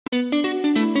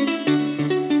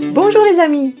Bonjour les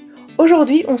amis!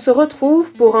 Aujourd'hui on se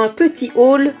retrouve pour un petit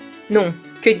haul, non,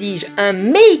 que dis-je, un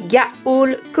méga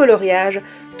haul coloriage,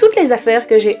 toutes les affaires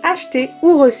que j'ai achetées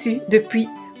ou reçues depuis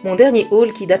mon dernier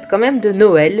haul qui date quand même de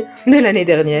Noël de l'année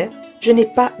dernière. Je n'ai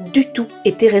pas du tout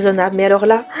été raisonnable, mais alors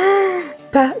là,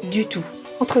 pas du tout.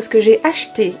 Entre ce que j'ai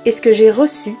acheté et ce que j'ai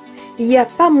reçu, il y a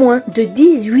pas moins de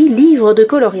 18 livres de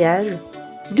coloriage,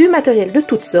 du matériel de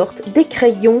toutes sortes, des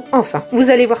crayons, enfin. Vous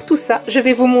allez voir tout ça, je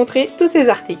vais vous montrer tous ces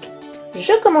articles.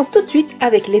 Je commence tout de suite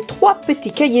avec les 3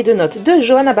 petits cahiers de notes de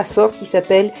Johanna Basford qui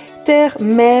s'appellent Terre,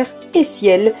 Mer et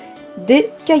Ciel, des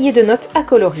cahiers de notes à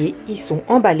colorier. Ils sont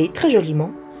emballés très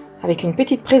joliment, avec une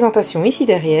petite présentation ici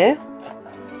derrière.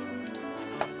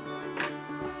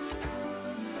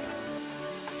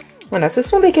 Voilà, ce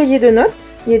sont des cahiers de notes,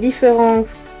 il y a différents,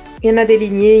 il y en a des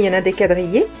lignés, il y en a des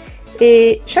quadrillés.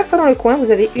 Et chaque fois dans le coin, vous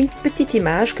avez une petite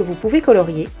image que vous pouvez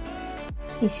colorier.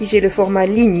 Ici, j'ai le format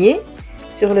ligné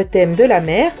sur le thème de la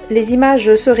mer. Les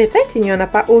images se répètent, il n'y en a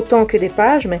pas autant que des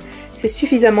pages, mais c'est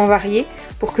suffisamment varié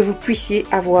pour que vous puissiez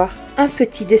avoir un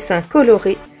petit dessin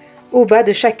coloré au bas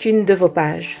de chacune de vos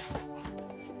pages.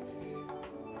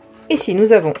 Ici,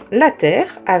 nous avons la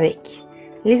terre avec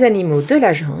les animaux de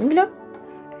la jungle.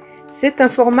 C'est un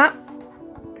format,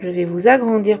 je vais vous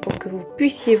agrandir pour que vous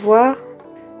puissiez voir.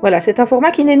 Voilà, c'est un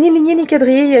format qui n'est ni ligné ni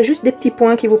quadrillé, il y a juste des petits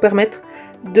points qui vous permettent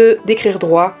d'écrire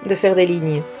droit, de faire des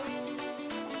lignes.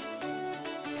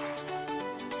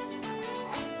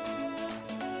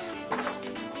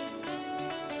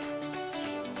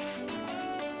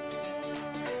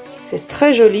 C'est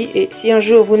très joli et si un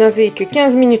jour vous n'avez que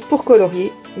 15 minutes pour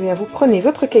colorier, eh bien vous prenez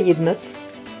votre cahier de notes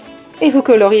et vous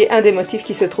coloriez un des motifs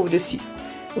qui se trouve dessus.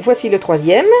 Voici le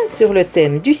 3e sur le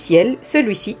thème du ciel.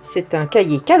 Celui-ci, c'est un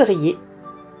cahier quadrillé.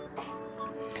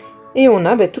 Et on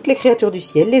a toutes les créatures du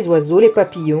ciel, les oiseaux, les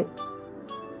papillons.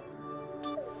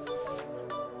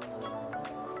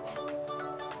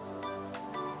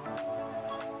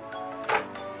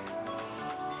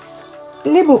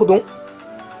 Les bourdons.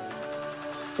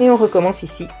 Et on recommence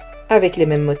ici avec les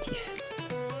mêmes motifs.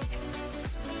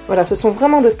 Voilà, ce sont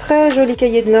vraiment de très jolis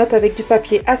cahiers de notes avec du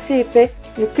papier assez épais.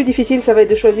 Le plus difficile, ça va être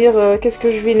de choisir qu'est-ce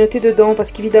que je vais noter dedans,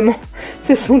 parce qu'évidemment,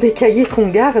 ce sont des cahiers qu'on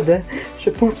garde. Je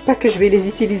pense pas que je vais les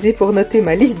utiliser pour noter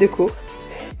ma liste de courses.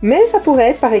 Mais ça pourrait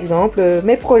être, par exemple,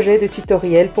 mes projets de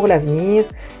tutoriels pour l'avenir,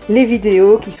 les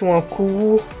vidéos qui sont en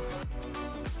cours,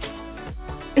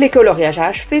 les coloriages à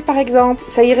achever, par exemple.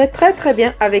 Ça irait très très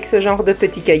bien avec ce genre de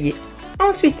petits cahiers.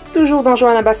 Ensuite, toujours dans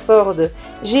Johanna Basford,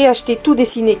 j'ai acheté Tout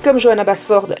dessiné comme Johanna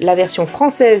Basford, la version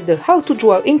française de How to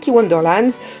Draw Inky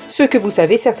Wonderlands, ce que vous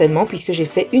savez certainement puisque j'ai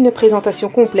fait une présentation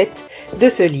complète de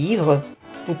ce livre.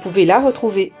 Vous pouvez la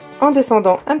retrouver en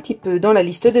descendant un petit peu dans la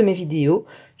liste de mes vidéos.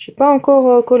 Je n'ai pas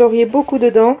encore colorié beaucoup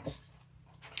dedans.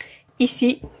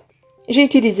 Ici, j'ai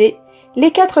utilisé les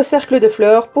 4 cercles de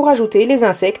fleurs pour ajouter les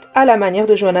insectes à la manière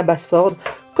de Johanna Basford,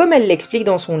 comme elle l'explique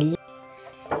dans son livre.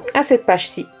 À cette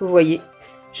page-ci, vous voyez,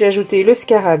 j'ai ajouté le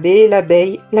scarabée,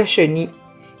 l'abeille, la chenille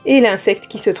et l'insecte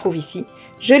qui se trouve ici.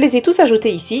 Je les ai tous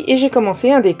ajoutés ici et j'ai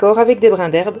commencé un décor avec des brins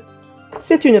d'herbe.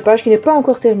 C'est une page qui n'est pas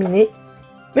encore terminée,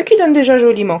 mais qui donne déjà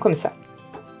joliment comme ça.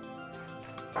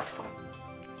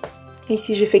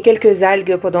 Ici, j'ai fait quelques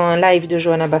algues pendant un live de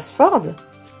Johanna Basford.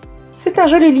 C'est un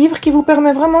joli livre qui vous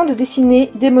permet vraiment de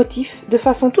dessiner des motifs de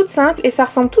façon toute simple et ça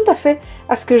ressemble tout à fait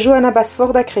à ce que Johanna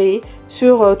Basford a créé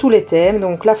sur tous les thèmes,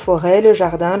 donc la forêt, le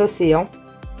jardin, l'océan.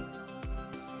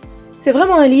 C'est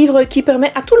vraiment un livre qui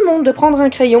permet à tout le monde de prendre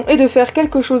un crayon et de faire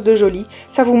quelque chose de joli.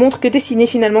 Ça vous montre que dessiner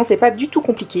finalement c'est pas du tout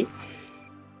compliqué.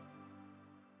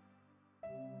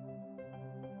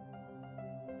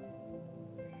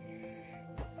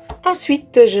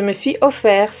 Ensuite, je me suis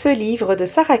offert ce livre de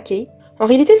Sarah Kay. En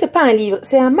réalité, c'est pas un livre,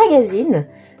 c'est un magazine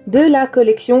de la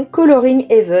collection Coloring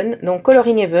Heaven. Donc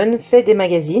Coloring Heaven fait des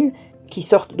magazines qui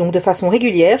sortent donc de façon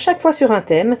régulière, chaque fois sur un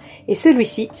thème. Et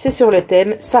celui-ci, c'est sur le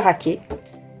thème Sarah Kay.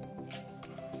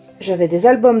 J'avais des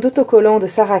albums d'autocollants de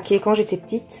Sarah Kay quand j'étais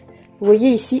petite. Vous voyez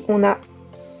ici, on a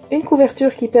une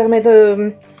couverture qui permet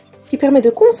de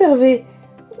conserver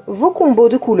vos combos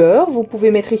de couleurs. Vous pouvez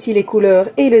mettre ici les couleurs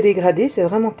et le dégradé, c'est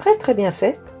vraiment très très bien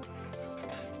fait.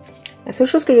 La seule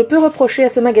chose que je peux reprocher à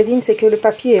ce magazine, c'est que le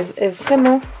papier est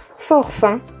vraiment fort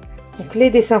fin. Donc les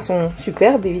dessins sont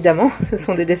superbes, évidemment, ce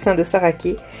sont des dessins de Sarah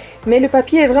Kay. Mais le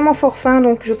papier est vraiment fort fin,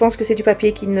 donc je pense que c'est du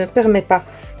papier qui ne permet pas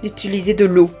d'utiliser de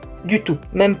l'eau du tout.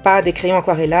 Même pas des crayons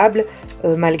aquarellables,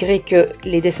 malgré que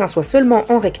les dessins soient seulement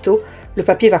en recto, le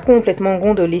papier va complètement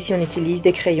gondoler si on utilise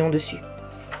des crayons dessus.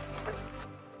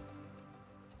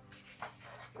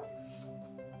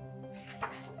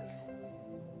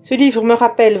 Ce livre me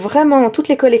rappelle vraiment toutes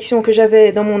les collections que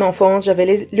j'avais dans mon enfance.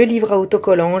 J'avais le livre à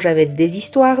autocollant, j'avais des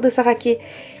histoires de Saraké,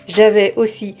 j'avais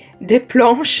aussi des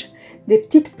planches, des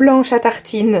petites planches à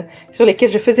tartines sur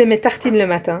lesquelles je faisais mes tartines le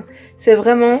matin. C'est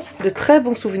vraiment de très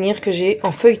bons souvenirs que j'ai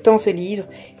en feuilletant ce livre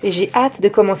et j'ai hâte de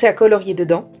commencer à colorier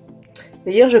dedans.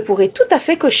 D'ailleurs, je pourrais tout à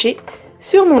fait cocher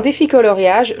sur mon défi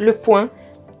coloriage le point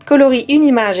 « Colorie une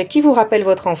image qui vous rappelle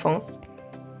votre enfance ».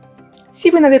 Si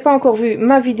vous n'avez pas encore vu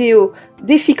ma vidéo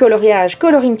défi coloriage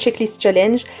Coloring Checklist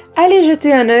Challenge, allez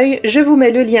jeter un œil, je vous mets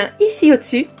le lien ici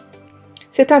au-dessus.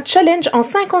 C'est un challenge en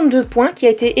 52 points qui a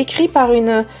été écrit par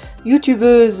une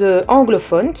youtubeuse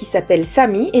anglophone qui s'appelle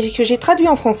Samy et que j'ai traduit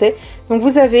en français. Donc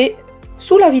vous avez,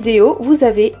 sous la vidéo, vous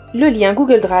avez le lien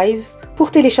Google Drive pour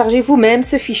télécharger vous-même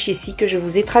ce fichier-ci que je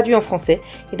vous ai traduit en français.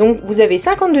 Et donc vous avez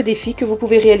 52 défis que vous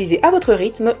pouvez réaliser à votre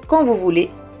rythme quand vous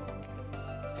voulez.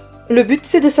 Le but,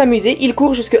 c'est de s'amuser. Il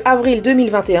court jusqu'à avril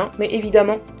 2021, mais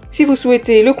évidemment, si vous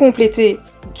souhaitez le compléter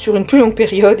sur une plus longue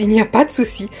période, il n'y a pas de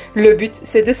souci. Le but,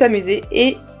 c'est de s'amuser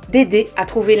et d'aider à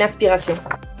trouver l'inspiration.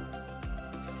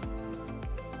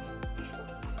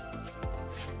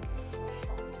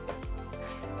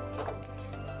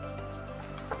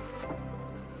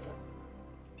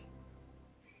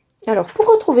 Alors, pour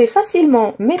retrouver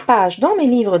facilement mes pages dans mes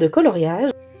livres de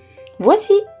coloriage,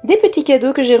 voici des petits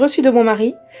cadeaux que j'ai reçus de mon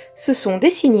mari. Ce sont des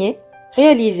signets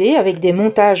réalisés avec des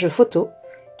montages photos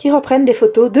qui reprennent des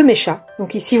photos de mes chats.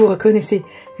 Donc ici vous reconnaissez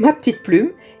ma petite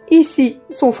plume, ici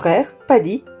son frère,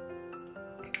 Paddy.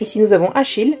 Ici nous avons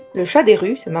Achille, le chat des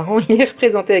rues, c'est marrant, il est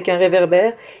représenté avec un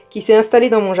réverbère qui s'est installé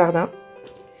dans mon jardin.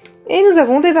 Et nous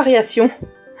avons des variations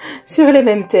sur les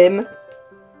mêmes thèmes.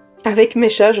 Avec mes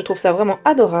chats, je trouve ça vraiment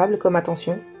adorable comme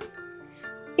attention.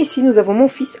 Ici nous avons mon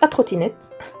fils à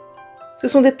trottinette. Ce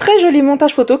sont des très jolis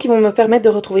montages photos qui vont me permettre de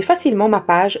retrouver facilement ma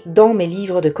page dans mes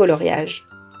livres de coloriage.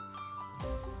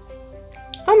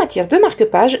 En matière de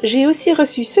marque-page, j'ai aussi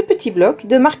reçu ce petit bloc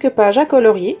de marque-page à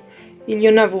colorier. Il y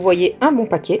en a, vous voyez, un bon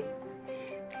paquet.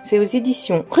 C'est aux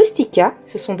éditions Rustica.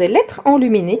 Ce sont des lettres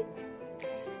enluminées.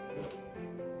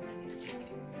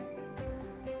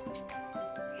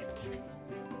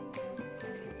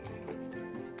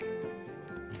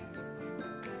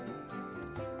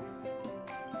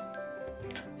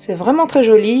 C'est vraiment très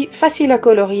joli, facile à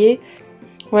colorier.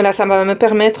 Voilà, ça va me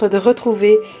permettre de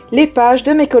retrouver les pages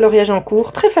de mes coloriages en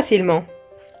cours très facilement.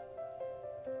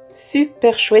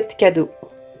 Super chouette cadeau.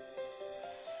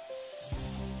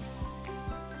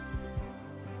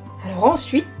 Alors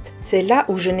ensuite, c'est là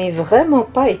où je n'ai vraiment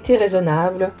pas été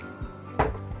raisonnable.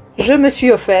 Je me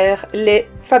suis offert les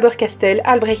Faber-Castell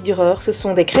Albrecht Dürer. Ce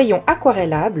sont des crayons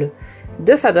aquarellables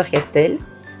de Faber-Castell.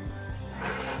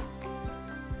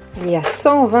 Il y a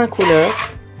 120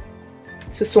 couleurs.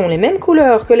 Ce sont les mêmes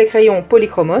couleurs que les crayons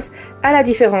polychromos, à la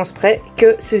différence près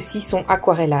que ceux-ci sont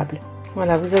aquarellables.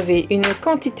 Voilà, vous avez une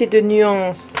quantité de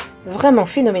nuances vraiment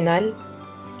phénoménale.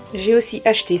 J'ai aussi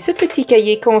acheté ce petit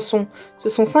cahier canson. Ce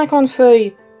sont 50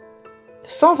 feuilles,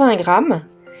 120 grammes.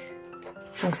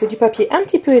 Donc c'est du papier un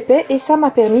petit peu épais et ça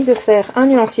m'a permis de faire un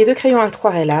nuancier de crayon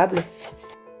aquarellable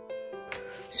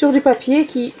sur du papier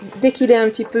qui, dès qu'il est un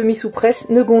petit peu mis sous presse,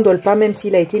 ne gondole pas même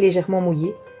s'il a été légèrement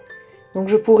mouillé. Donc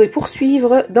je pourrai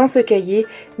poursuivre dans ce cahier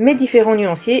mes différents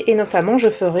nuanciers et notamment je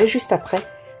ferai juste après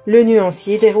le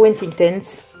nuancier des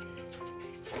Huntingtons.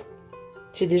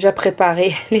 J'ai déjà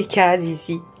préparé les cases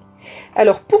ici.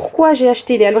 Alors pourquoi j'ai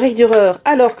acheté les Albrecht Dürer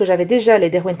alors que j'avais déjà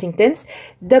les Huntingtons?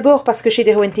 D'abord parce que chez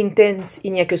les Huntingtons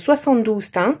il n'y a que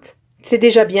 72 teintes. C'est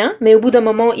déjà bien, mais au bout d'un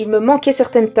moment, il me manquait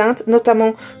certaines teintes,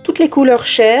 notamment toutes les couleurs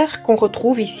chères qu'on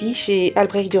retrouve ici chez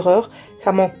Albrecht Dürer.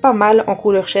 Ça manque pas mal en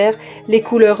couleurs chères, les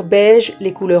couleurs beige,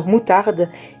 les couleurs moutarde.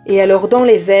 Et alors dans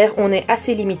les verts, on est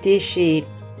assez limité chez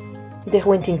des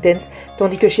Huntingtons,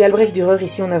 tandis que chez Albrecht Dürer,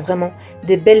 ici, on a vraiment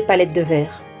des belles palettes de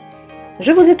verts.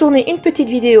 Je vous ai tourné une petite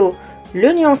vidéo,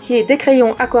 le nuancier des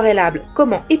crayons aquarellables,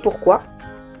 comment et pourquoi.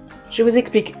 Je vous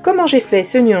explique comment j'ai fait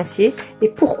ce nuancier et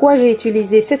pourquoi j'ai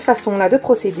utilisé cette façon-là de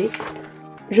procéder.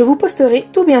 Je vous posterai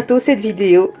tout bientôt cette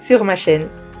vidéo sur ma chaîne.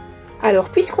 Alors,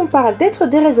 puisqu'on parle d'être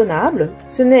déraisonnable,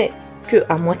 ce n'est que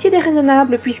à moitié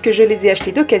déraisonnable puisque je les ai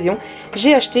achetés d'occasion.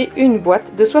 J'ai acheté une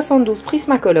boîte de 72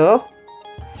 Prismacolor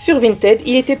sur Vinted.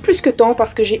 Il était plus que temps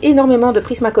parce que j'ai énormément de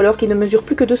Prismacolor qui ne mesurent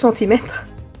plus que 2 cm.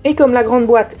 Et comme la grande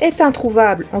boîte est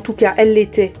introuvable, en tout cas elle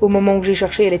l'était au moment où j'ai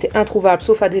cherché, elle était introuvable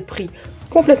sauf à des prix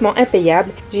complètement impayable,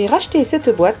 j'ai racheté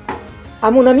cette boîte à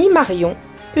mon ami Marion,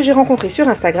 que j'ai rencontré sur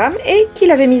Instagram et qui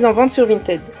l'avait mise en vente sur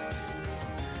Vinted.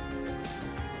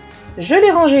 Je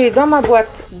l'ai rangé dans ma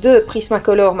boîte de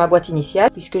Prismacolor, ma boîte initiale,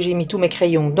 puisque j'ai mis tous mes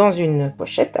crayons dans une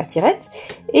pochette à tirettes.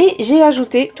 Et j'ai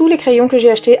ajouté tous les crayons que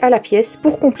j'ai achetés à la pièce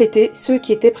pour compléter ceux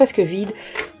qui étaient presque vides.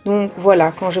 Donc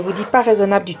voilà, quand je vous dis pas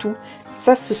raisonnable du tout,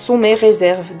 ça ce sont mes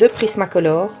réserves de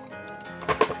Prismacolor.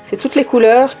 C'est toutes les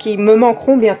couleurs qui me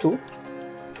manqueront bientôt.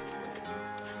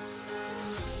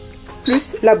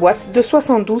 Plus la boîte de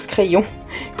 72 crayons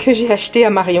que j'ai acheté à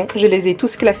Marion. Je les ai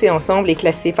tous classés ensemble et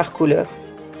classés par couleur.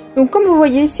 Donc comme vous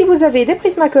voyez, si vous avez des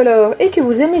Prismacolor et que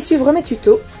vous aimez suivre mes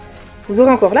tutos, vous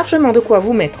aurez encore largement de quoi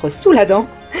vous mettre sous la dent,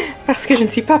 parce que je ne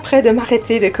suis pas près de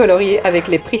m'arrêter de colorier avec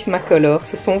les Prismacolor.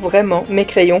 Ce sont vraiment mes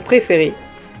crayons préférés.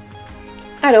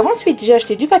 Alors ensuite, j'ai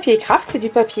acheté du papier craft, c'est du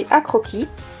papier à croquis,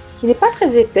 qui n'est pas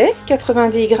très épais,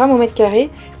 90 grammes au mètre carré.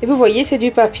 Et vous voyez, c'est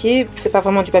du papier, c'est pas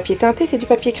vraiment du papier teinté, c'est du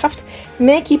papier craft,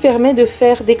 mais qui permet de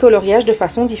faire des coloriages de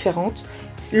façon différente.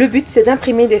 Le but, c'est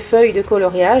d'imprimer des feuilles de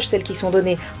coloriage, celles qui sont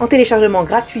données en téléchargement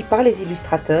gratuit par les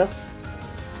illustrateurs.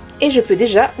 Et je peux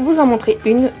déjà vous en montrer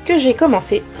une que j'ai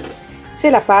commencée. C'est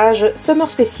la page Summer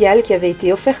Special qui avait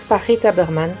été offerte par Rita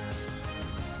Berman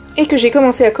et que j'ai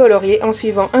commencé à colorier en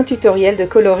suivant un tutoriel de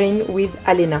Coloring with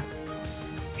Alena.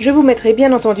 Je vous mettrai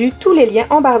bien entendu tous les liens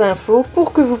en barre d'infos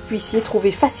pour que vous puissiez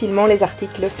trouver facilement les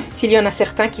articles s'il y en a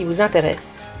certains qui vous intéressent.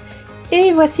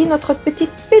 Et voici notre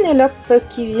petite Pénélope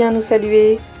qui vient nous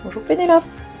saluer. Bonjour Pénélope.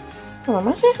 Oh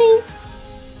ma chérie.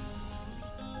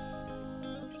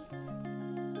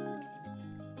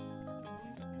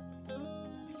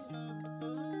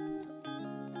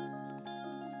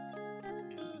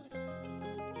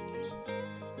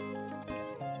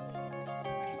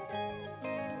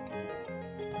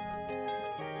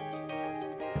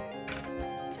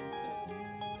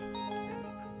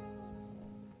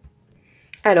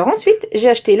 Alors ensuite, j'ai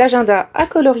acheté l'agenda à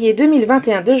colorier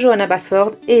 2021 de Johanna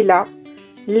Basford et là,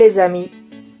 les amis,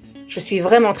 je suis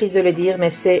vraiment triste de le dire,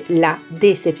 mais c'est la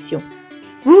déception.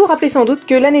 Vous vous rappelez sans doute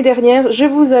que l'année dernière, je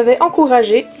vous avais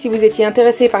encouragé, si vous étiez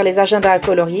intéressé par les agendas à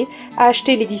colorier, à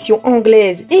acheter l'édition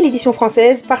anglaise et l'édition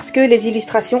française parce que les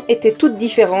illustrations étaient toutes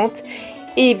différentes.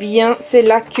 Eh bien, c'est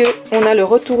là que on a le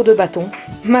retour de bâton,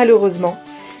 malheureusement.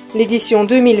 L'édition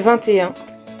 2021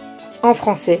 en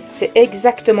français, c'est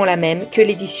exactement la même que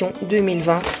l'édition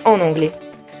 2020 en anglais.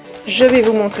 Je vais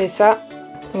vous montrer ça.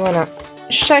 Voilà.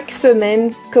 Chaque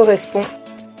semaine correspond.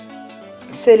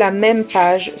 C'est la même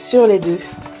page sur les deux.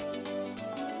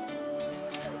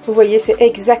 Vous voyez, c'est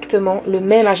exactement le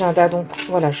même agenda. Donc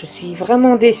voilà, je suis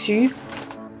vraiment déçue.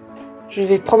 Je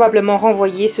vais probablement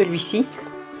renvoyer celui-ci.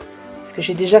 Parce que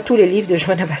j'ai déjà tous les livres de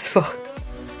Johanna Basford.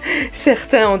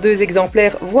 Certains en 2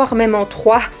 exemplaires, voire même en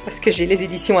 3, parce que j'ai les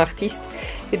éditions artistes.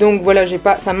 Et donc voilà,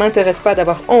 ça m'intéresse pas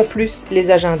d'avoir en plus les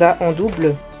agendas en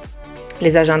double.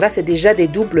 Les agendas, c'est déjà des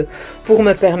doubles pour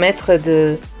me permettre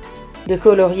de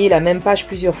colorier la même page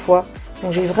plusieurs fois.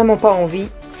 Donc j'ai vraiment pas envie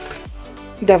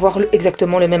d'avoir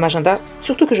exactement le même agenda.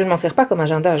 Surtout que je ne m'en sers pas comme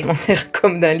agenda, je m'en sers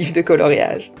comme d'un livre de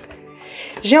coloriage.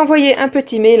 J'ai envoyé un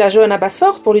petit mail à Johanna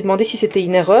Basford pour lui demander si c'était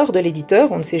une erreur de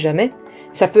l'éditeur, on ne sait jamais.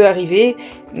 Ça peut arriver,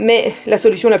 mais la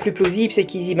solution la plus plausible, c'est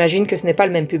qu'ils imaginent que ce n'est pas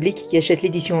le même public qui achète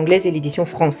l'édition anglaise et l'édition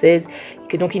française, et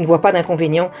que donc ils ne voient pas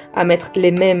d'inconvénient à mettre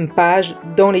les mêmes pages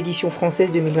dans l'édition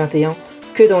française 2021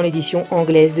 que dans l'édition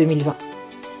anglaise 2020.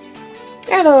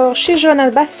 Alors, chez Johanna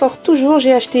Basford toujours,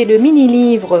 j'ai acheté le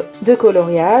mini-livre de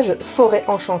coloriage Forêt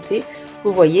enchantée,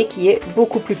 vous voyez, qui est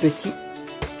beaucoup plus petit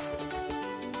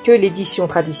que l'édition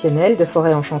traditionnelle de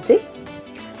Forêt enchantée.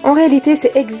 En réalité,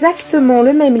 c'est exactement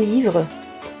le même livre,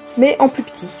 mais en plus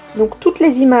petit. Donc toutes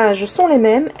les images sont les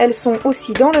mêmes, elles sont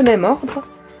aussi dans le même ordre.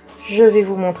 Je vais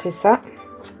vous montrer ça.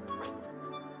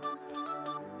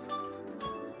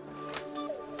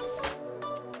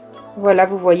 Voilà,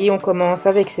 vous voyez, on commence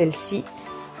avec celle-ci.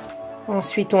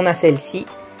 Ensuite, on a celle-ci.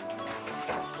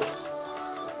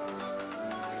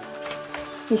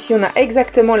 Ici, on a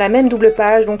exactement la même double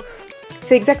page, donc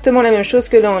c'est exactement la même chose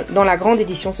que dans la grande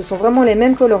édition. Ce sont vraiment les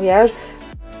mêmes coloriages.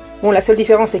 Bon, la seule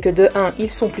différence, c'est que de 1,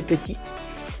 ils sont plus petits.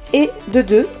 Et de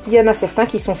 2, il y en a certains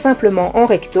qui sont simplement en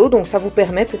recto. Donc ça vous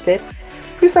permet peut-être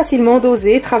plus facilement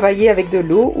d'oser travailler avec de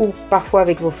l'eau ou parfois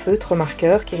avec vos feutres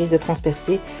marqueurs qui risquent de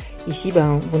transpercer. Ici,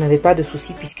 vous n'avez pas de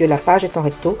souci puisque la page est en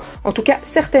recto. En tout cas,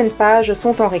 certaines pages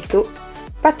sont en recto,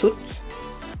 pas toutes.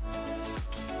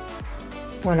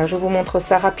 Voilà, je vous montre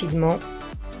ça rapidement.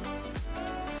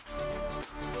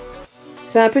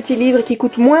 C'est un petit livre qui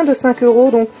coûte moins de 5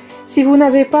 €, donc si vous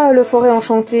n'avez pas le Forêt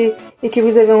enchantée et que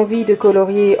vous avez envie de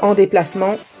colorier en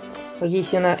déplacement, vous voyez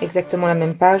ici on a exactement la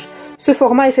même page, ce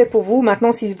format est fait pour vous.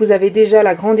 Maintenant, si vous avez déjà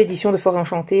la grande édition de Forêt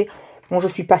enchantée, bon, je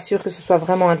suis pas sûre que ce soit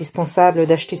vraiment indispensable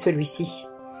d'acheter celui-ci.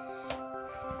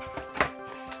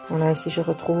 Voilà, ici je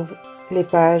retrouve les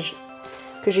pages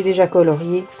que j'ai déjà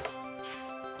coloriées.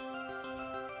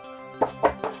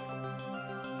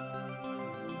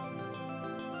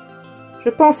 Je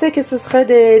pensais que ce seraient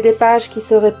des pages qui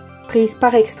seraient prises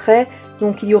par extrait,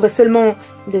 donc il y aurait seulement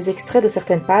des extraits de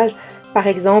certaines pages. Par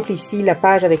exemple, ici, la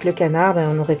page avec le canard,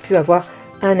 on aurait pu avoir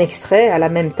un extrait à la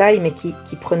même taille, mais qui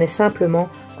prenait simplement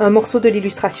un morceau de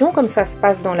l'illustration, comme ça se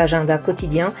passe dans l'agenda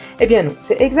quotidien. Eh bien non,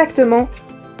 c'est exactement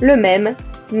le même,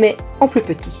 mais en plus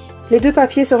petit. Les deux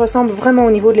papiers se ressemblent vraiment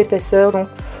au niveau de l'épaisseur, donc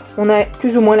on a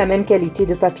plus ou moins la même qualité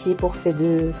de papier pour ces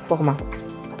deux formats.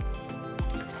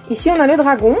 Ici, on a le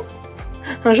dragon.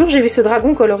 Un jour, j'ai vu ce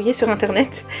dragon colorié sur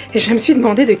internet et je me suis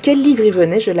demandé de quel livre il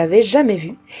venait, je l'avais jamais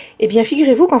vu. Eh bien,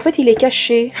 figurez-vous qu'en fait, il est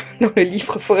caché dans le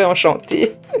livre Forêt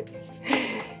enchantée.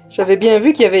 J'avais bien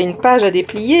vu qu'il y avait une page à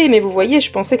déplier, mais vous voyez,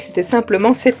 je pensais que c'était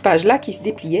simplement cette page-là qui se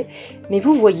dépliait. Mais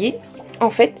vous voyez, en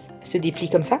fait, elle se déplie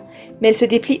comme ça, mais elle se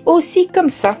déplie aussi comme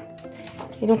ça.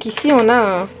 Et donc ici, on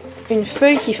a une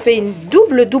feuille qui fait une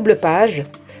double page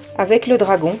avec le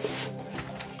dragon.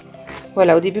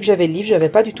 Voilà, au début que j'avais le livre, je n'avais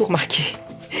pas du tout remarqué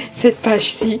cette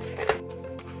page-ci.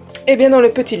 Et bien dans le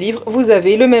petit livre, vous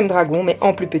avez le même dragon, mais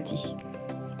en plus petit.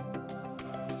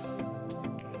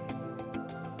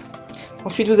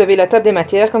 Ensuite, vous avez la table des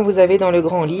matières, comme vous avez dans le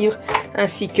grand livre,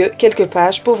 ainsi que quelques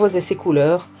pages pour vos essais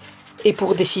couleurs et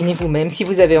pour dessiner vous-même si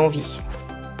vous avez envie.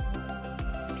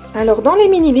 Alors, dans les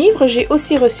mini-livres, j'ai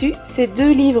aussi reçu ces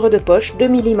deux livres de poche de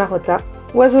Milly Marotta,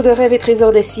 Oiseaux de rêve et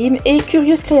trésors des cimes et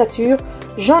Curieuses créatures.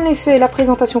 J'en ai fait la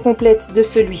présentation complète de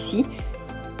celui-ci,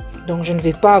 donc je ne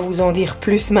vais pas vous en dire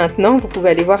plus maintenant, vous pouvez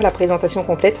aller voir la présentation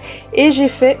complète. Et j'ai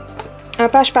fait un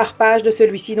page par page de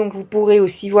celui-ci, donc vous pourrez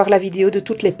aussi voir la vidéo de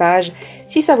toutes les pages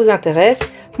si ça vous intéresse.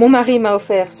 Mon mari m'a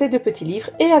offert ces deux petits livres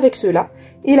et avec ceux-là,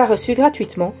 il a reçu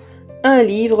gratuitement un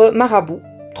livre marabout,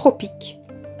 tropique.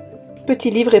 Petit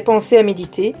livre et pensée à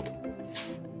méditer.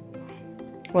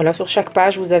 Voilà, sur chaque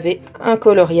page, vous avez un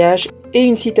coloriage et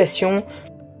une citation.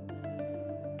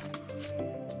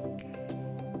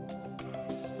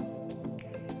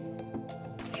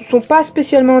 Ce ne sont pas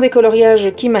spécialement des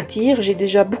coloriages qui m'attirent. J'ai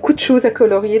déjà beaucoup de choses à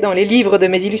colorier dans les livres de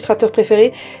mes illustrateurs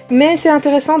préférés. Mais c'est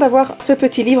intéressant d'avoir ce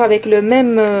petit livre avec la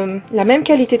même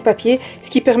qualité de papier, ce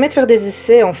qui permet de faire des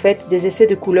essais, en fait, des essais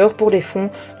de couleurs pour les fonds.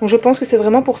 Donc je pense que c'est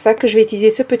vraiment pour ça que je vais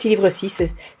utiliser ce petit livre-ci.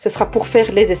 Ce sera pour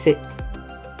faire les essais.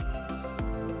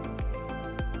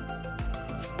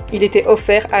 Il était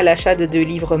offert à l'achat de 2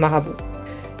 livres marabout.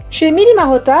 Chez Milly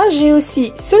Marotta, j'ai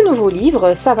aussi ce nouveau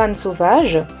livre, Savane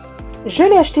sauvage. Je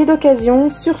l'ai acheté d'occasion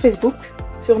sur Facebook,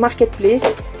 sur Marketplace.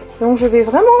 Donc je vais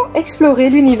vraiment explorer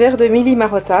l'univers de Milly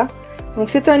Marotta. Donc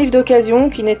c'est un livre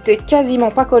d'occasion qui n'était quasiment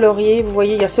pas colorié. Vous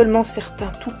voyez, il y a seulement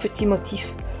certains tout petits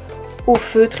motifs au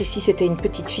feutre. Ici, c'était une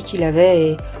petite fille qui l'avait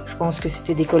et je pense que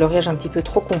c'était des coloriages un petit peu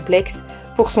trop complexes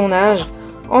pour son âge.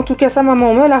 En tout cas, sa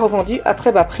maman me l'a revendu à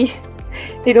très bas prix.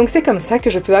 Et donc c'est comme ça que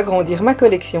je peux agrandir ma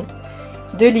collection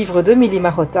de livres de Milly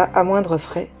Marotta à moindre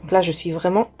frais. Donc là je suis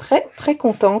vraiment très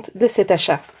contente de cet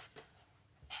achat.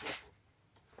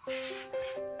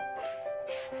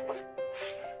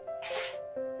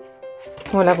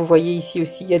 Voilà, vous voyez ici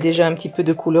aussi, il y a déjà un petit peu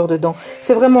de couleur dedans.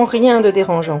 C'est vraiment rien de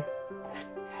dérangeant.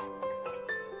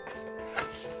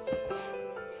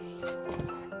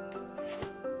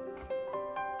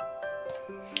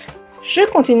 Je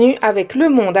continue avec Le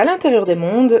monde à l'intérieur des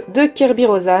mondes de Kirby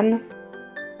Rosanne.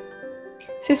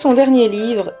 C'est son dernier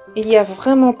livre. Il y a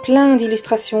vraiment plein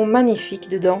d'illustrations magnifiques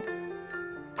dedans.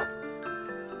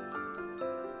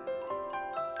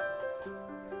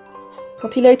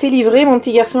 Quand il a été livré, mon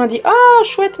petit garçon a dit « Oh,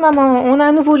 chouette maman, on a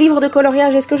un nouveau livre de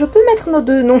coloriage, est-ce que je peux mettre nos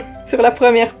 2 noms sur la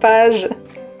première page ?»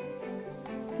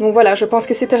 Donc voilà, je pense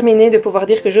que c'est terminé de pouvoir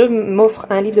dire que je m'offre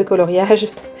un livre de coloriage.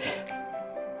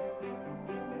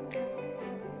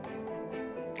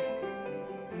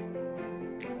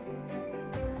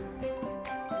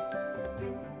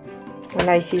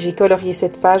 Voilà, ici j'ai colorié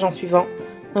cette page en suivant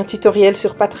un tutoriel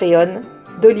sur Patreon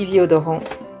d'Olivier Odorant.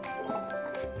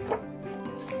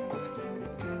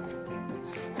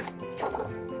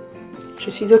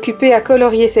 Je suis occupée à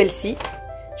colorier celle-ci,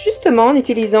 justement en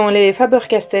utilisant les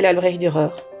Faber-Castell Albrecht-Dürer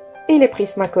et les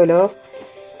Prismacolor.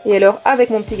 Et alors, avec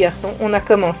mon petit garçon, on a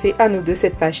commencé à nous deux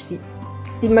cette page-ci.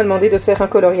 Il m'a demandé de faire un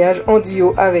coloriage en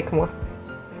duo avec moi.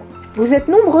 Vous êtes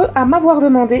nombreux à m'avoir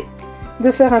demandé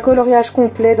de faire un coloriage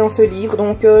complet dans ce livre,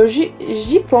 donc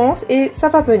j'y pense et ça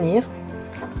va venir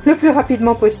le plus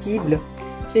rapidement possible.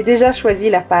 J'ai déjà choisi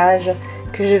la page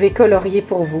que je vais colorier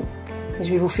pour vous.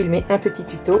 Je vais vous filmer un petit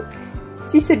tuto.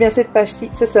 Si c'est bien cette page-ci,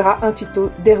 ce sera un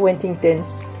tuto d'Erwenting Tense.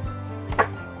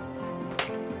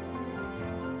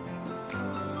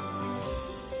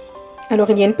 Alors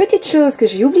il y a une petite chose que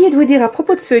j'ai oublié de vous dire à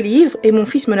propos de ce livre, et mon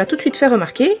fils me l'a tout de suite fait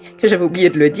remarquer, que j'avais oublié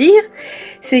de le dire,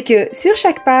 c'est que sur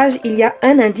chaque page, il y a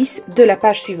un indice de la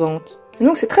page suivante.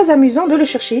 Donc c'est très amusant de le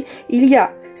chercher. Il y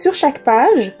a sur chaque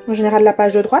page, en général la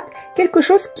page de droite, quelque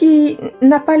chose qui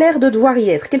n'a pas l'air de devoir y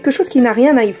être, quelque chose qui n'a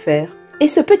rien à y faire. Et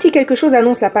ce petit quelque chose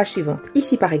annonce la page suivante.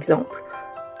 Ici par exemple,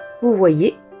 vous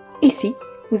voyez, ici,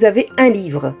 vous avez un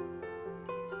livre.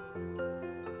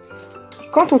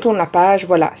 Quand on tourne la page,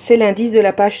 voilà, c'est l'indice de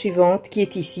la page suivante qui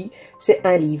est ici, c'est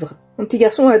un livre. Mon petit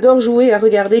garçon adore jouer à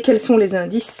regarder quels sont les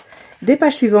indices des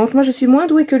pages suivantes. Moi, je suis moins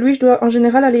douée que lui, je dois en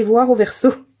général aller voir au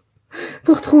verso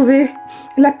pour trouver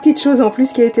la petite chose en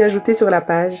plus qui a été ajoutée sur la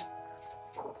page.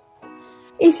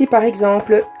 Ici, par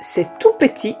exemple, c'est tout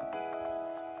petit.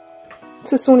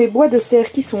 Ce sont les bois de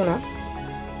serre qui sont là.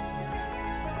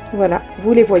 Voilà,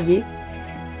 vous les voyez.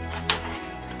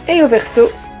 Et au verso,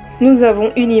 nous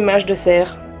avons une image de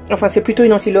cerf. Enfin, c'est plutôt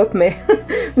une antilope, mais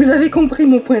vous avez compris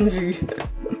mon point de vue.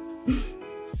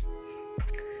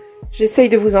 J'essaye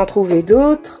de vous en trouver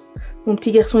d'autres. Mon petit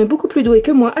garçon est beaucoup plus doué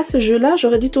que moi à ce jeu-là.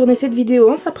 J'aurais dû tourner cette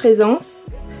vidéo en sa présence.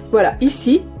 Voilà,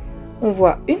 ici, on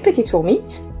voit une petite fourmi.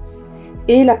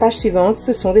 Et la page suivante,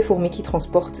 ce sont des fourmis qui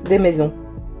transportent des maisons.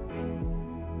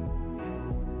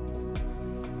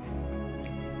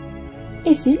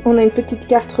 Ici, on a une petite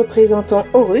carte représentant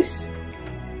Horus.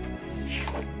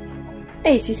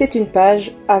 Et ici, c'est une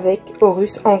page avec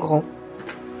Horus en grand.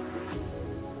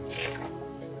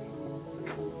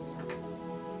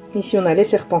 Ici, on a les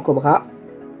serpents cobras.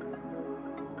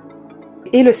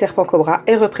 Et le serpent cobra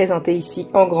est représenté ici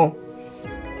en grand.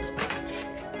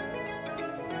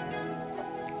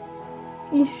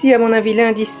 Ici, à mon avis,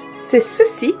 l'indice, c'est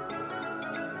ceci.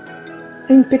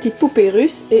 Une petite poupée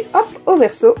russe. Et hop, au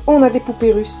verso, on a des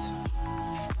poupées russes.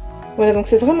 Voilà, donc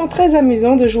c'est vraiment très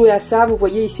amusant de jouer à ça. Vous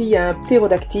voyez ici, il y a un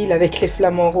ptérodactyle avec les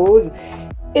flamants roses.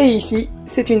 Et ici,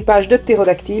 c'est une page de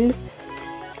ptérodactyle.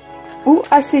 Où,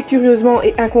 assez curieusement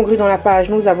et incongru dans la page,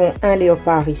 nous avons un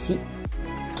léopard ici.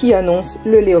 Qui annonce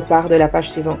le léopard de la page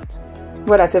suivante.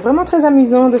 Voilà, c'est vraiment très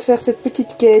amusant de faire cette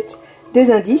petite quête des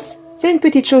indices. C'est une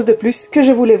petite chose de plus que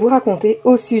je voulais vous raconter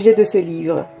au sujet de ce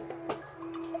livre.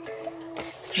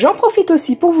 J'en profite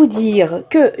aussi pour vous dire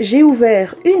que j'ai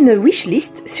ouvert une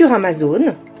wishlist sur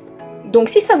Amazon. Donc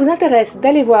si ça vous intéresse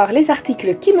d'aller voir les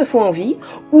articles qui me font envie,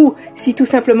 ou si tout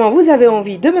simplement vous avez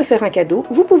envie de me faire un cadeau,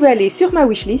 vous pouvez aller sur ma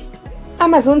wishlist.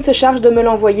 Amazon se charge de me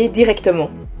l'envoyer directement.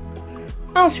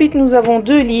 Ensuite, nous avons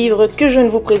deux livres que je ne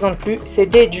vous présente plus, c'est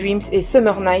Daydreams et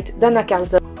Summer Night d'Anna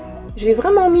Carlson. J'ai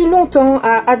vraiment mis longtemps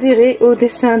à adhérer au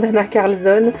dessin d'Anna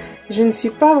Carlson. Je ne suis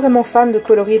pas vraiment fan de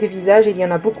colorier des visages, il y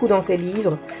en a beaucoup dans ses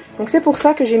livres. Donc c'est pour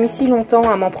ça que j'ai mis si longtemps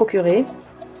à m'en procurer.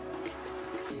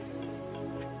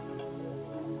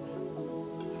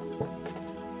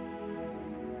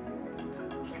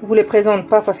 Je ne vous les présente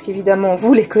pas parce qu'évidemment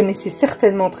vous les connaissez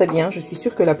certainement très bien. Je suis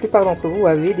sûre que la plupart d'entre vous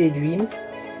avez des Dreams.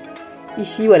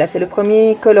 Ici, voilà, c'est le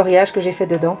premier coloriage que j'ai fait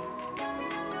dedans.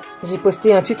 J'ai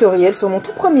posté un tutoriel sur mon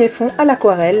tout premier fond à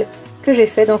l'aquarelle que j'ai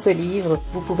fait dans ce livre.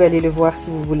 Vous pouvez aller le voir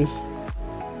si vous voulez.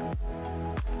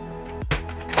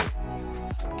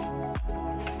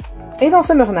 Et dans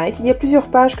Summer Night, il y a plusieurs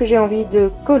pages que j'ai envie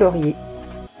de colorier.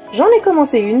 J'en ai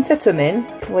commencé une cette semaine.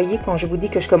 Vous voyez, quand je vous dis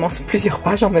que je commence plusieurs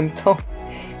pages en même temps.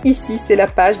 Ici, c'est la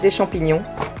page des champignons.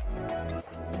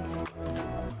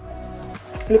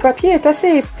 Le papier est assez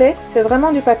épais. C'est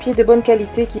vraiment du papier de bonne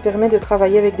qualité qui permet de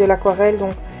travailler avec de l'aquarelle.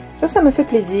 Donc ça me fait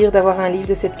plaisir d'avoir un livre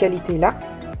de cette qualité-là.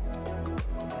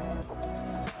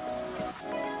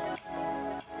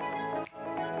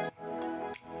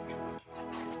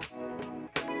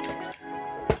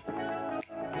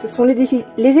 Ce sont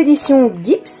les éditions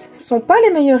Gibbs. Ce ne sont pas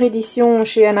les meilleures éditions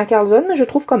chez Anna Carlson, mais je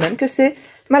trouve quand même que c'est,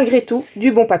 malgré tout,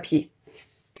 du bon papier.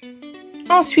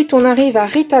 Ensuite, on arrive à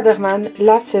Rita Berman.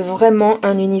 Là, c'est vraiment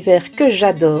un univers que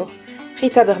j'adore.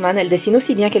 Rita Berman, elle dessine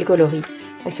aussi bien qu'elle colorie.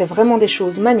 Elle fait vraiment des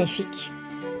choses magnifiques.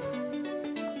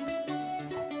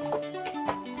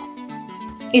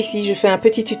 Ici, je fais un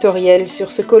petit tutoriel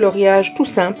sur ce coloriage tout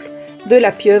simple de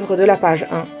la pieuvre de la page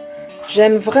 1.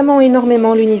 J'aime vraiment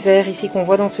énormément l'univers ici qu'on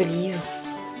voit dans ce livre.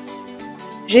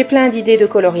 J'ai plein d'idées de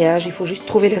coloriage, il faut juste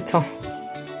trouver le temps.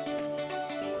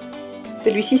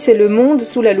 Celui-ci, c'est Le monde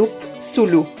sous la loupe, sous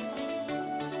l'eau.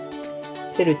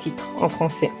 C'est le titre en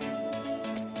français.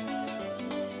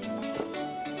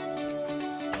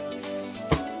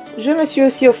 Je me suis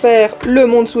aussi offert Le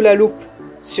monde sous la loupe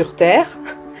sur Terre.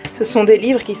 Ce sont des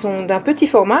livres qui sont d'un petit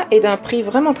format et d'un prix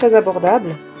vraiment très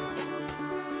abordable.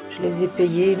 Je les ai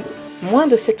payés moins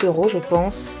de 7 €, je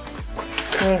pense.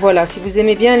 Donc voilà, si vous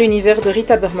aimez bien l'univers de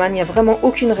Rita Berman, il n'y a vraiment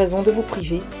aucune raison de vous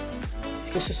priver.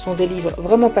 parce que ce sont des livres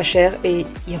vraiment pas chers et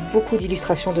il y a beaucoup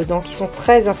d'illustrations dedans qui sont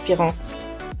très inspirantes.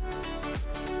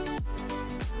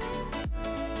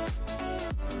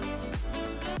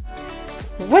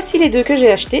 Voici les deux que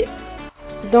j'ai achetés.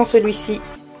 Dans celui-ci,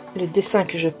 le dessin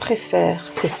que je préfère,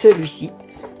 c'est celui-ci.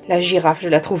 La girafe, je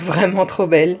la trouve vraiment trop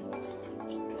belle.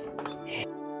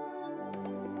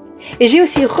 Et j'ai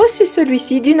aussi reçu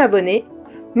celui-ci d'une abonnée.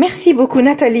 Merci beaucoup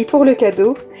Nathalie pour le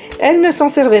cadeau. Elle ne s'en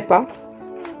servait pas.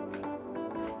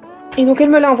 Et donc elle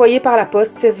me l'a envoyé par la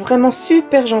poste. C'est vraiment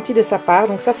super gentil de sa part.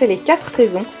 Donc ça c'est les 4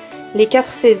 saisons. Les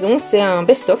 4 saisons, c'est un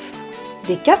best-of.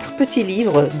 Des 4 petits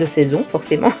livres de saison,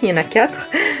 forcément. Il y en a 4.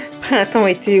 Printemps,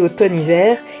 été, automne,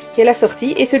 hiver. Qu'elle a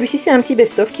sorti. Et celui-ci c'est un petit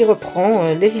best-of qui reprend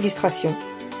les illustrations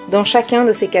dans chacun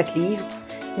de ces 4 livres.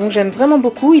 Donc j'aime vraiment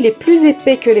beaucoup. Il est plus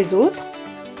épais que les autres.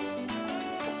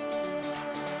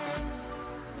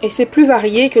 Et c'est plus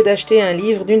varié que d'acheter un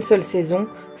livre d'une seule saison.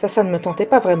 Ça ne me tentait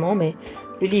pas vraiment, mais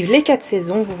le livre Les 4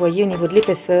 saisons, vous voyez au niveau de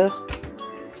l'épaisseur,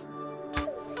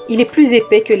 il est plus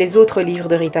épais que les autres livres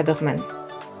de Rita Berman.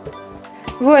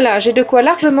 Voilà, j'ai de quoi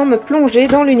largement me plonger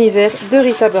dans l'univers de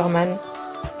Rita Berman.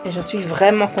 Et je suis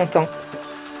vraiment contente.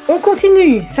 On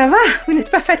continue, ça va? Vous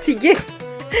n'êtes pas fatigué?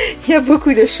 Il y a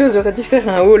beaucoup de choses, j'aurais dû faire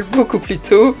un haul beaucoup plus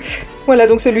tôt. Voilà,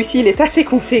 donc celui-ci, il est assez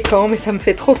conséquent, mais ça me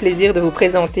fait trop plaisir de vous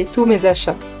présenter tous mes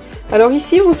achats. Alors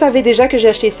ici, vous savez déjà que j'ai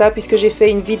acheté ça, puisque j'ai fait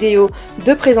une vidéo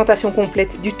de présentation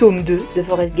complète du tome 2 de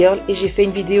Forest Girl, et j'ai fait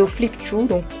une vidéo flip-through,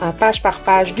 donc un page par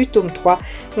page du tome 3.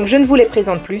 Donc je ne vous les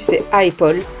présente plus, c'est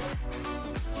Aeppol.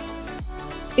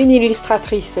 Une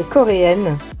illustratrice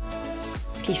coréenne,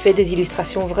 qui fait des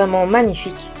illustrations vraiment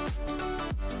magnifiques,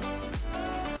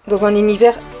 dans un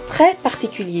univers très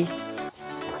particulier.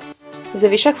 Vous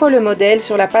avez chaque fois le modèle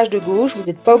sur la page de gauche, vous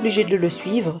n'êtes pas obligé de le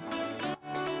suivre.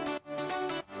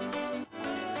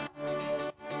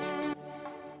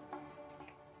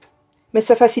 Mais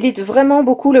ça facilite vraiment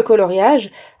beaucoup le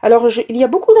coloriage. Alors il y a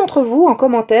beaucoup d'entre vous en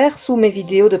commentaire sous mes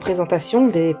vidéos de présentation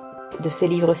de ces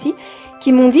livres-ci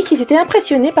qui m'ont dit qu'ils étaient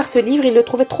impressionnés par ce livre, ils le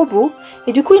trouvaient trop beau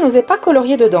et du coup ils n'osaient pas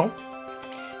colorier dedans.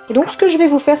 Et donc ce que je vais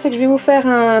vous faire, c'est que je vais vous faire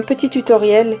un petit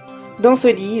tutoriel dans ce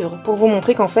livre pour vous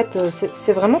montrer qu'en fait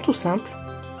c'est vraiment tout simple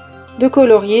de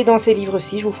colorier dans ces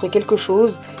livres-ci. Je vous ferai quelque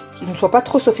chose qui ne soit pas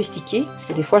trop sophistiqué, parce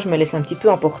que des fois je me laisse un petit peu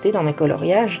emporter dans mes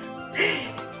coloriages.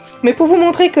 Mais pour vous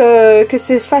montrer que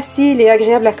c'est facile et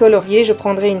agréable à colorier, je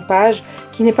prendrai une page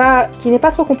qui n'est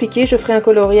pas trop compliquée. Je ferai un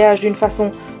coloriage d'une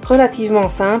façon relativement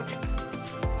simple.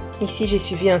 Ici j'ai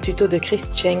suivi un tuto de Chris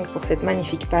Cheng pour cette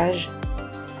magnifique page.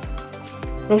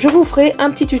 Donc je vous ferai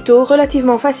un petit tuto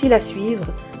relativement facile à suivre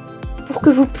pour que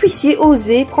vous puissiez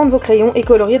oser prendre vos crayons et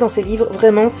colorier dans ces livres.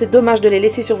 Vraiment, c'est dommage de les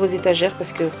laisser sur vos étagères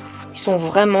parce qu'ils sont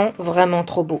vraiment, vraiment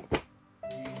trop beaux.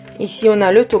 Ici, on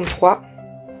a le tome 3,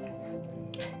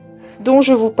 dont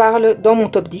je vous parle dans mon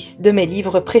top 10 de mes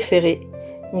livres préférés.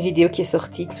 Une vidéo qui est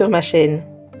sortie sur ma chaîne.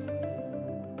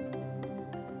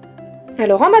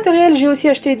 Alors, en matériel, j'ai aussi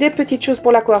acheté des petites choses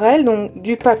pour l'aquarelle, donc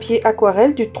du papier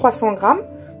aquarelle, du 300 grammes.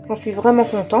 J'en suis vraiment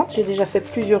contente, j'ai déjà fait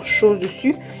plusieurs choses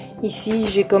dessus. Ici,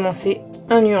 j'ai commencé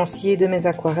un nuancier de mes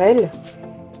aquarelles.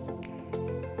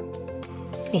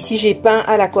 Ici, j'ai peint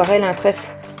à l'aquarelle un trèfle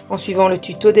en suivant le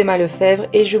tuto d'Emma Lefebvre.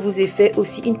 Et je vous ai fait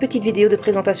aussi une petite vidéo de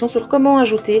présentation sur comment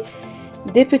ajouter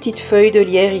des petites feuilles de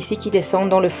lierre ici qui descendent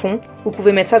dans le fond. Vous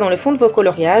pouvez mettre ça dans le fond de vos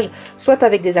coloriages, soit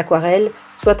avec des aquarelles,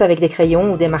 soit avec des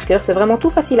crayons ou des marqueurs. C'est vraiment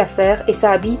tout facile à faire et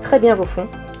ça habille très bien vos fonds.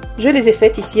 Je les ai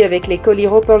faites ici avec les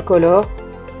Coliro Pearl Color,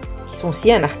 qui sont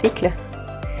aussi un article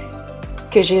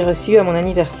que j'ai reçu à mon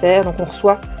anniversaire. Donc on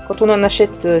reçoit, quand on en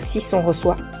achète 6, on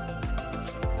reçoit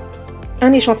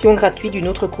un échantillon gratuit d'une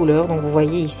autre couleur. Donc vous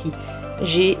voyez ici,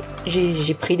 j'ai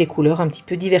pris des couleurs un petit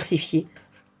peu diversifiées.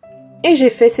 Et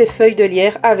j'ai fait ces feuilles de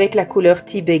lierre avec la couleur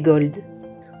Tibet Gold.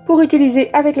 Pour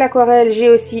utiliser avec l'aquarelle, j'ai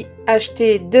aussi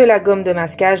acheté de la gomme de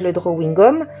masquage, le Drawing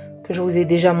Gum, que je vous ai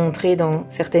déjà montré dans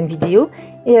certaines vidéos.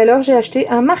 Et alors j'ai acheté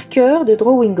un marqueur de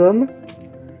Drawing Gum.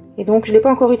 Et donc je ne l'ai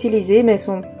pas encore utilisé, mais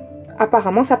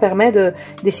apparemment ça permet de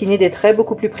dessiner des traits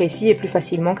beaucoup plus précis et plus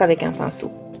facilement qu'avec un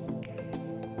pinceau.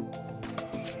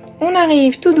 On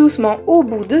arrive tout doucement au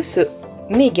bout de ce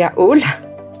méga haul.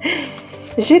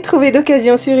 J'ai trouvé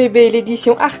d'occasion sur eBay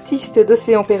l'édition artiste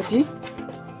d'Océan Perdu.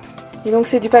 Et donc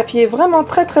c'est du papier vraiment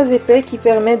très très épais qui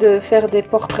permet de faire des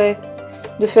portraits,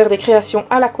 de faire des créations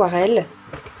à l'aquarelle.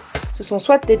 Ce sont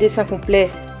soit des dessins complets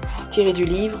tirés du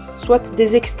livre, soit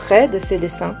des extraits de ces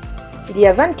dessins. Il y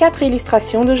a 24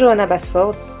 illustrations de Johanna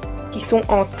Basford qui sont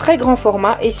en très grand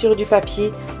format et sur du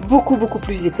papier beaucoup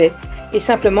plus épais et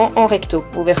simplement en recto.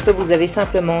 Au verso, vous avez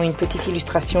simplement une petite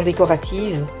illustration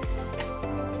décorative.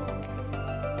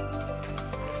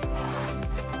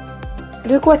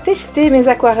 De quoi tester mes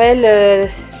aquarelles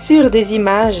sur des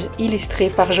images illustrées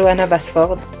par Johanna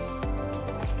Basford.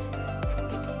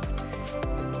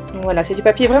 Voilà, c'est du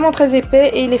papier vraiment très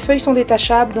épais et les feuilles sont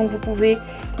détachables, donc vous pouvez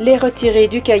les retirer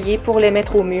du cahier pour les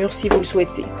mettre au mur si vous le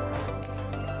souhaitez.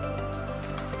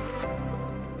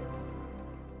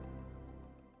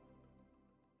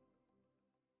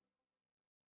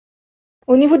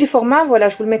 Au niveau du format, voilà,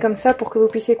 je vous le mets comme ça pour que vous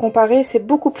puissiez comparer. C'est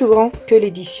beaucoup plus grand que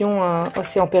l'édition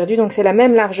Océan Perdu, donc c'est la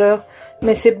même largeur,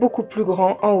 mais c'est beaucoup plus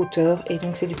grand en hauteur et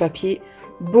donc c'est du papier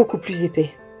beaucoup plus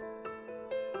épais.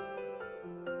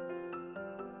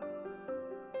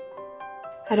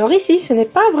 Alors ici, ce n'est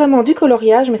pas vraiment du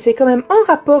coloriage, mais c'est quand même en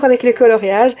rapport avec le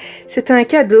coloriage. C'est un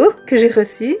cadeau que j'ai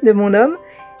reçu de mon homme.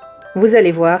 Vous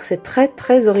allez voir, c'est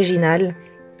très original.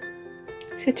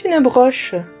 C'est une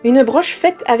broche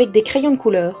faite avec des crayons de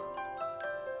couleur.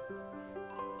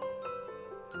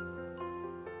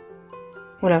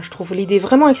 Voilà, je trouve l'idée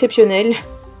vraiment exceptionnelle.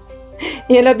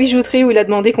 Et à la bijouterie où il a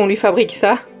demandé qu'on lui fabrique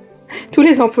ça, tous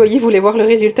les employés voulaient voir le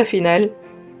résultat final.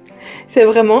 C'est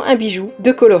vraiment un bijou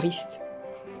de coloriste.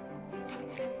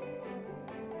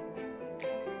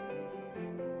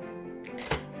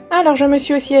 Alors je me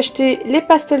suis aussi acheté les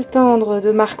pastels tendres de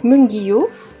marque Mungio.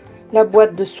 La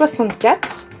boîte de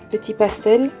 64 petits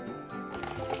pastels.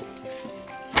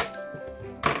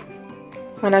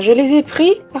 Voilà, je les ai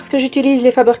pris parce que j'utilise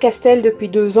les Faber-Castell depuis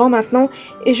 2 ans maintenant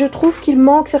et je trouve qu'il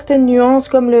manque certaines nuances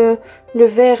comme le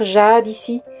vert jade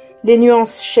ici. Les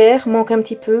nuances chères manquent un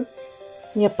petit peu.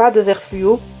 Il n'y a pas de vert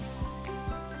fluo.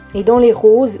 Et dans les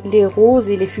roses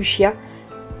et les fuchsias,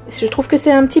 je trouve que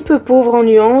c'est un petit peu pauvre en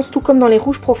nuances, tout comme dans les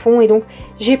rouges profonds. Et donc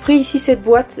j'ai pris ici cette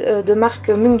boîte de marque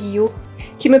Mungio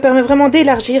qui me permet vraiment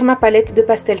d'élargir ma palette de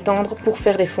pastels tendres pour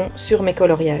faire des fonds sur mes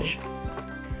coloriages.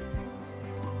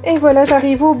 Et voilà,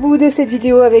 j'arrive au bout de cette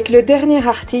vidéo avec le dernier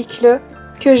article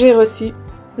que j'ai reçu,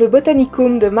 le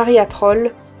Botanicum de Maria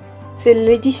Troll. C'est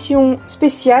l'édition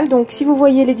spéciale, donc si vous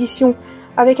voyez l'édition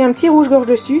avec un petit rouge-gorge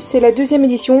dessus, c'est la 2e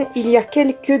édition, il y a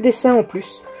quelques dessins en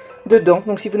plus dedans.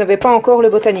 Donc si vous n'avez pas encore le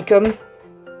Botanicum,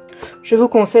 je vous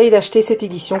conseille d'acheter cette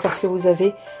édition parce que vous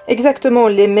avez exactement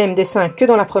les mêmes dessins que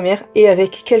dans la première et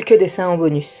avec quelques dessins en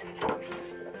bonus.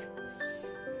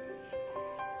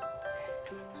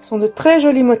 Ce sont de très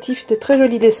jolis motifs, de très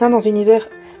jolis dessins dans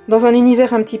un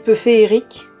univers un petit peu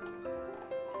féerique.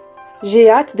 J'ai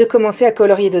hâte de commencer à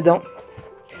colorier dedans.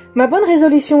 Ma bonne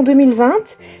résolution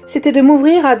 2020, c'était de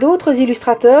m'ouvrir à d'autres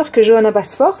illustrateurs que Johanna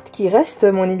Basford, qui reste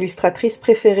mon illustratrice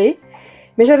préférée.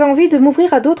 Mais j'avais envie de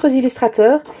m'ouvrir à d'autres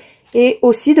illustrateurs et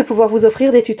aussi de pouvoir vous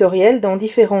offrir des tutoriels dans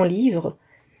différents livres.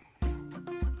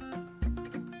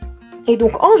 Et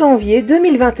donc en janvier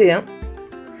 2021,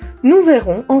 nous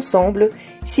verrons ensemble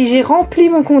si j'ai rempli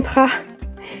mon contrat,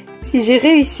 si j'ai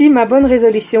réussi ma bonne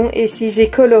résolution et si j'ai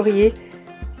colorié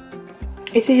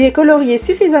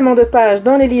suffisamment de pages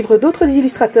dans les livres d'autres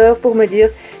illustrateurs pour me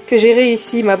dire que j'ai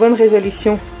réussi ma bonne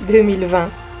résolution 2020,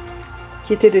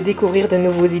 qui était de découvrir de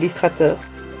nouveaux illustrateurs.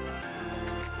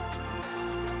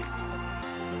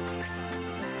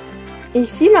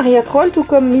 Ici, Maria Troll, tout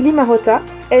comme Milly Marotta,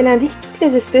 elle indique toutes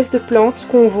les espèces de plantes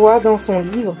qu'on voit dans son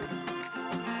livre.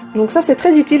 Donc ça, c'est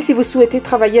très utile si vous souhaitez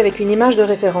travailler avec une image de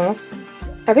référence.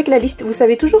 Avec la liste, vous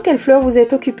savez toujours quelles fleurs vous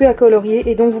êtes occupé à colorier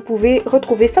et donc vous pouvez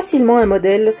retrouver facilement un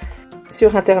modèle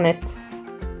sur internet.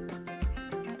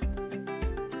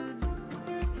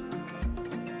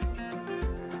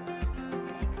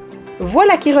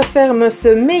 Voilà qui referme ce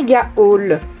méga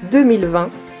haul 2020.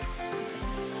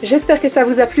 J'espère que ça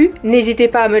vous a plu. N'hésitez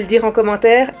pas à me le dire en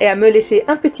commentaire et à me laisser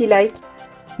un petit like.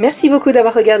 Merci beaucoup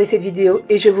d'avoir regardé cette vidéo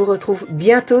et je vous retrouve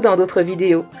bientôt dans d'autres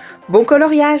vidéos. Bon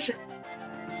coloriage!